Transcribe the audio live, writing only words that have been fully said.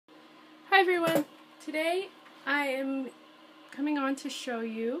everyone! Today I am coming on to show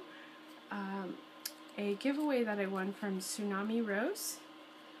you a giveaway that I won from Tsunami Rose,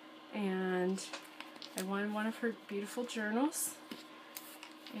 and I won one of her beautiful journals,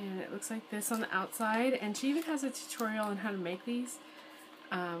 and it looks like this on the outside, and she even has a tutorial on how to make these,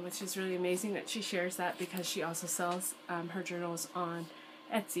 which is really amazing that she shares that because she also sells her journals on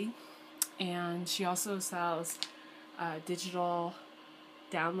Etsy, and she also sells digital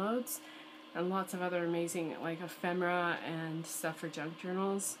downloads and lots of other amazing like ephemera and stuff for junk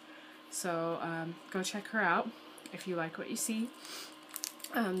journals. So go check her out if you like what you see.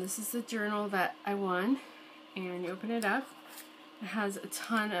 This is the journal that I won, and you open it up. It has a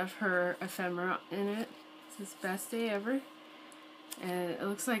ton of her ephemera in it. It says best day ever, and it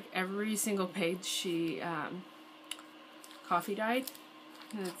looks like every single page she coffee dyed.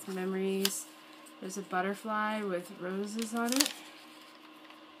 And it's memories. There's a butterfly with roses on it.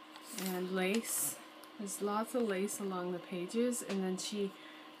 And lace. There's lots of lace along the pages, and then she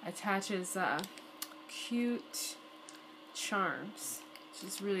attaches cute charms, which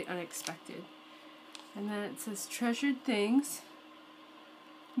is really unexpected. And then it says treasured things.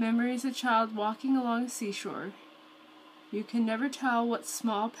 Memories of a child walking along a seashore. You can never tell what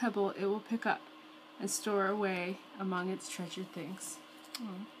small pebble it will pick up and store away among its treasured things.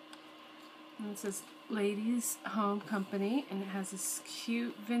 And it says Ladies Home Company, and it has this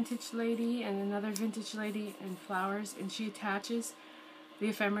cute vintage lady and another vintage lady and flowers, and she attaches the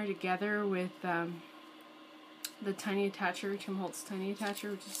ephemera together with the tiny attacher, Tim Holtz tiny attacher,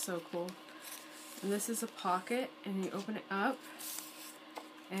 which is so cool. And this is a pocket, and you open it up,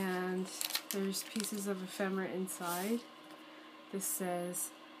 and there's pieces of ephemera inside. This says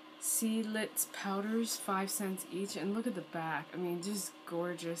Seedlitz powders, 5 cents each, and look at the back. I mean, just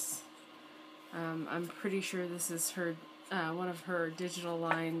gorgeous. I'm pretty sure this is her one of her digital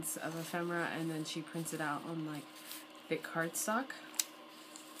lines of ephemera, and then she prints it out on like thick cardstock.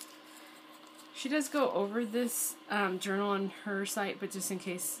 She does go over this journal on her site, but just in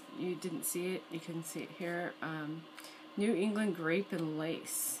case you didn't see it, you can see it here. New England grape and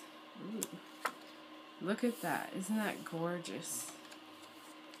lace. Ooh. Look at that. Isn't that gorgeous?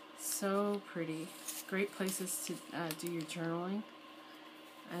 So pretty. Great places to do your journaling.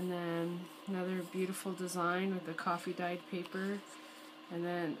 And then another beautiful design with the coffee dyed paper, and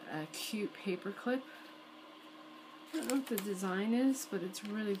then a cute paper clip. I don't know what the design is, but it's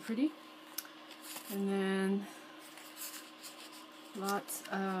really pretty. And then lots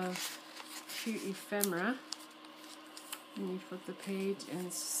of cute ephemera. And you flip the page, and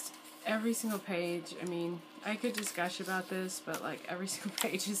it's just every single page. I mean, I could just gush about this, but like every single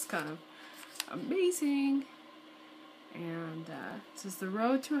page is kind of amazing. And it says, the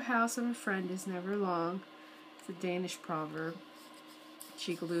road to a house of a friend is never long. It's a Danish proverb.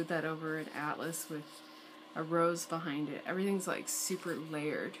 She glued that over an atlas with a rose behind it. Everything's like super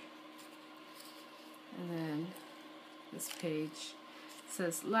layered. And then this page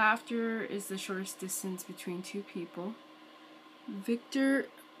says, laughter is the shortest distance between two people. Victor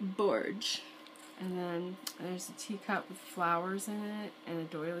Borge. And then there's a teacup with flowers in it and a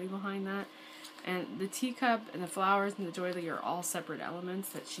doily behind that. And the teacup and the flowers and the doily are all separate elements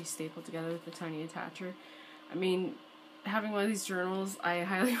that she stapled together with the tiny attacher. I mean, having one of these journals, I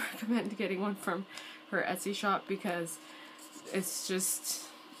highly recommend getting one from her Etsy shop because it's just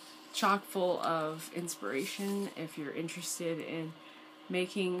chock full of inspiration if you're interested in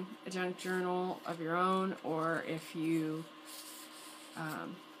making a junk journal of your own, or if you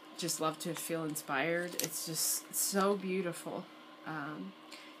just love to feel inspired. It's just so beautiful.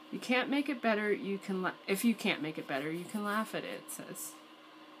 You can't make it better. You can if you can't make it better, you can laugh at it. It says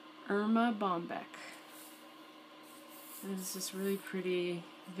Irma Bombeck. And it's just really pretty,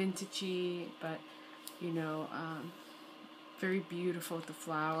 vintagey, but you know, very beautiful with the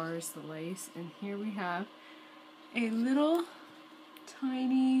flowers, the lace. And here we have a little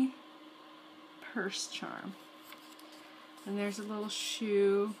tiny purse charm. And there's a little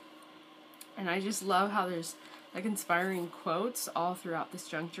shoe. And I just love how there's like inspiring quotes all throughout this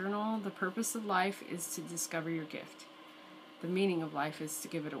junk journal. The purpose of life is to discover your gift. The meaning of life is to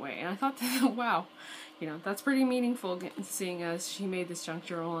give it away. And I thought that, wow, you know, that's pretty meaningful, seeing as she made this junk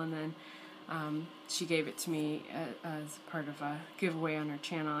journal and then she gave it to me as part of a giveaway on her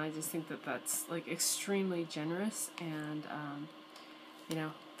channel. I just think that that's like extremely generous, and you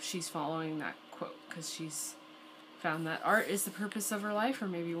know, she's following that quote because she's found that art is the purpose of her life, or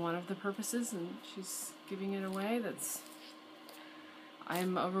maybe one of the purposes, and she's giving it away.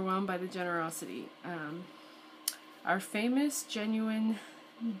 I'm overwhelmed by the generosity. Our famous genuine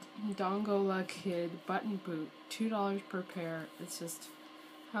Dongola Kid button boot, $2 per pair. It's just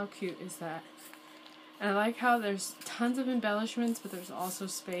How cute is that? And I like how there's tons of embellishments, but there's also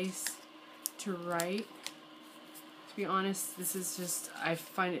space to write. To be honest, this is just, I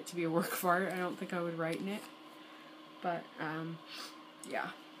find it to be a work of art. I don't think I would write in it. But, yeah.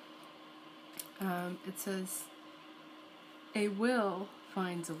 It says, "A will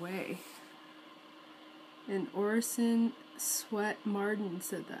finds a way." And Orison Swett Marden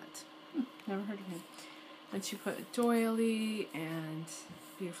said that. Never heard of him. And she put a doily and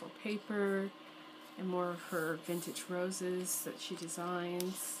beautiful paper and more of her vintage roses that she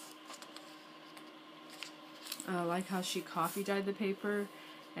designs. I like how she coffee dyed the paper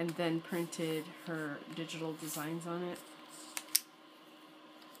and then printed her digital designs on it.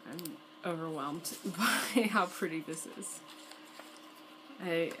 I'm overwhelmed by how pretty this is.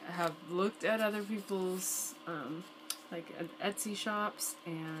 I have looked at other people's like Etsy shops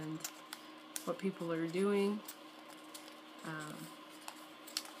and what people are doing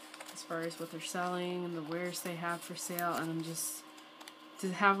as far as what they're selling and the wares they have for sale, and I'm just,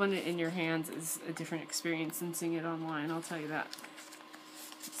 to have one in your hands is a different experience than seeing it online, I'll tell you that.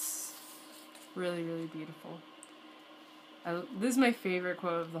 It's really, really beautiful. This is my favorite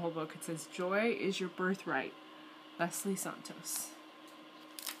quote of the whole book. It says, "Joy is your birthright." Leslie Santos.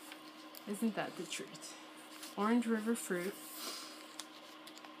 Isn't that the truth? Orange River fruit.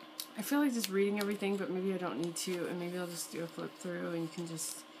 I feel like just reading everything, but maybe I don't need to, and maybe I'll just do a flip through and you can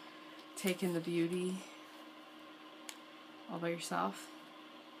just take in the beauty all by yourself.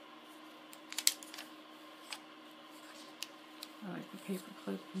 I like the paper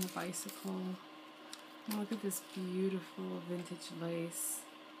clip and the bicycle. And look at this beautiful vintage lace.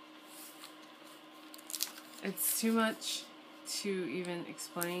 It's too much to even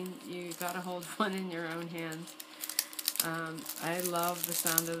explain. You gotta hold one in your own hand. I love the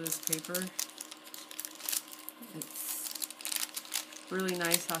sound of this paper. It's really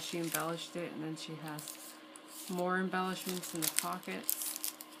nice how she embellished it, and then she has more embellishments in the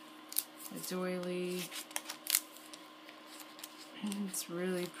pockets. A doily. It's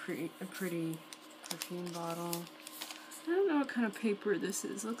really a pretty perfume bottle. I don't know what kind of paper this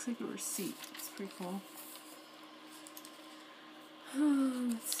is. It looks like a receipt. It's pretty cool.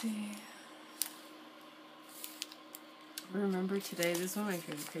 Let's see. Remember today, this is one of my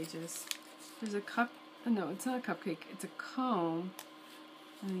favorite pages. There's a cup, no, it's not a cupcake, it's a comb.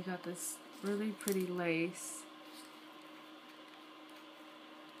 And you got this really pretty lace.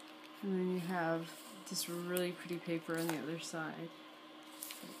 And then you have this really pretty paper on the other side.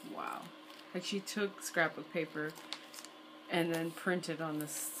 Like, wow. Like she took scrapbook paper and then printed on the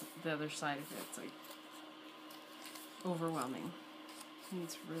other side of it. It's like overwhelming. And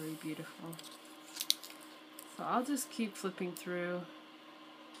it's really beautiful. So I'll just keep flipping through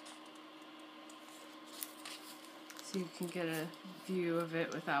so you can get a view of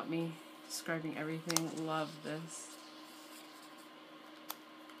it without me describing everything. Love this.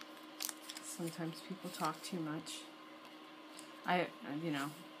 Sometimes people talk too much. I've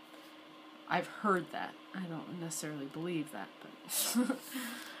heard that. I don't necessarily believe that, but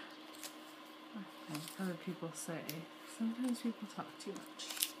I've heard people say sometimes people talk too much.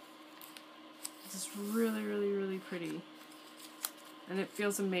 It's just really, really, really pretty. And it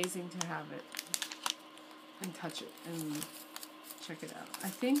feels amazing to have it and touch it and check it out. I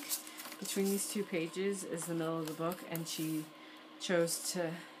think between these two pages is the middle of the book, and she chose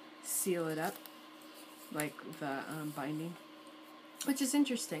to seal it up, like the binding, which is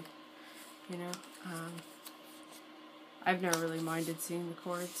interesting. You know, I've never really minded seeing the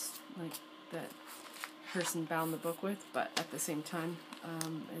cords like that person bound the book with, but at the same time,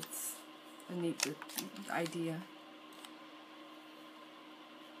 it's a neat idea.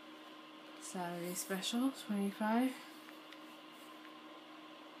 Saturday special, 25. It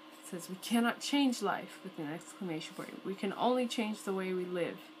says, "We cannot change life," with an exclamation point. "We can only change the way we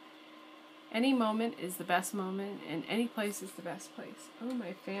live. Any moment is the best moment, and any place is the best place." Oh,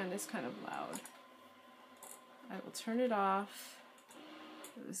 my fan is kind of loud. I will turn it off.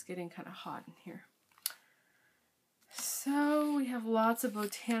 It was getting kind of hot in here. So we have lots of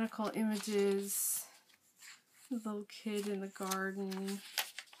botanical images. The little kid in the garden.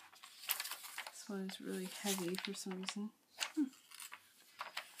 This one is really heavy for some reason.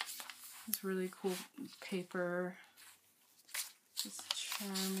 It's really cool paper. It's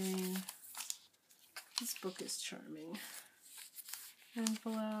charming. This book is charming.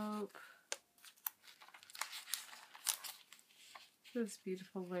 Envelope. This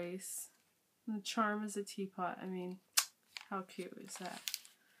beautiful lace. And the charm is a teapot. I mean, how cute is that?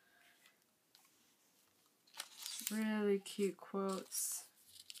 Really cute quotes.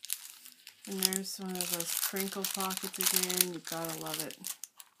 And there's one of those crinkle pockets again. You gotta love it.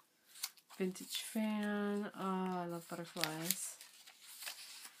 vintage fan. Oh, I love butterflies.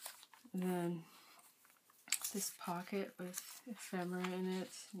 And then this pocket with ephemera in it.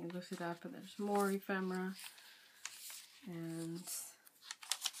 You lift it up and there's more ephemera. And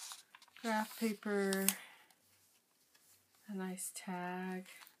graph paper. A nice tag.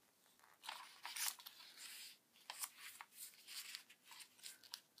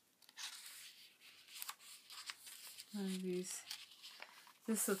 One of these.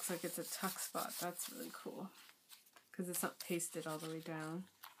 This looks like it's a tuck spot. That's really cool because it's not pasted all the way down.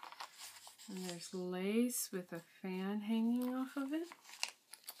 And there's lace with a fan hanging off of it.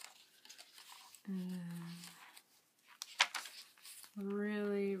 And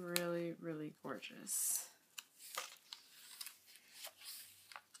really, really, really gorgeous.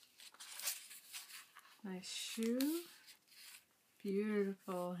 Nice shoe.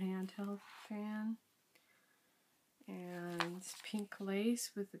 Beautiful handheld fan. And pink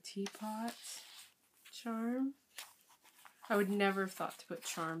lace with a teapot charm. I would never have thought to put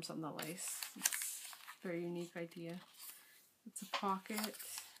charms on the lace. It's a very unique idea. It's a pocket.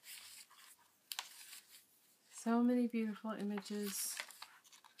 So many beautiful images.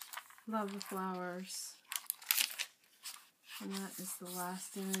 Love the flowers. And that is the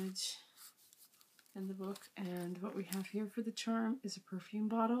last image in the book. And what we have here for the charm is a perfume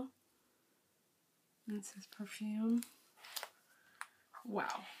bottle. And it says perfume.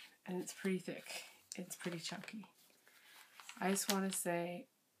 Wow. And it's pretty thick. It's pretty chunky. I just want to say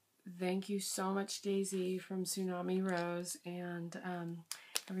thank you so much, Daisy from Tsunami Rose, and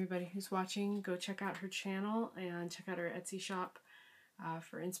everybody who's watching, go check out her channel and check out her Etsy shop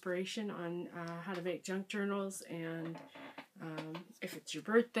for inspiration on how to make junk journals. And if it's your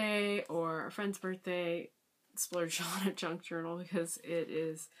birthday or a friend's birthday, splurge on a junk journal because it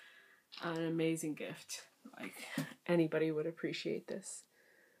is an amazing gift. Like, anybody would appreciate this.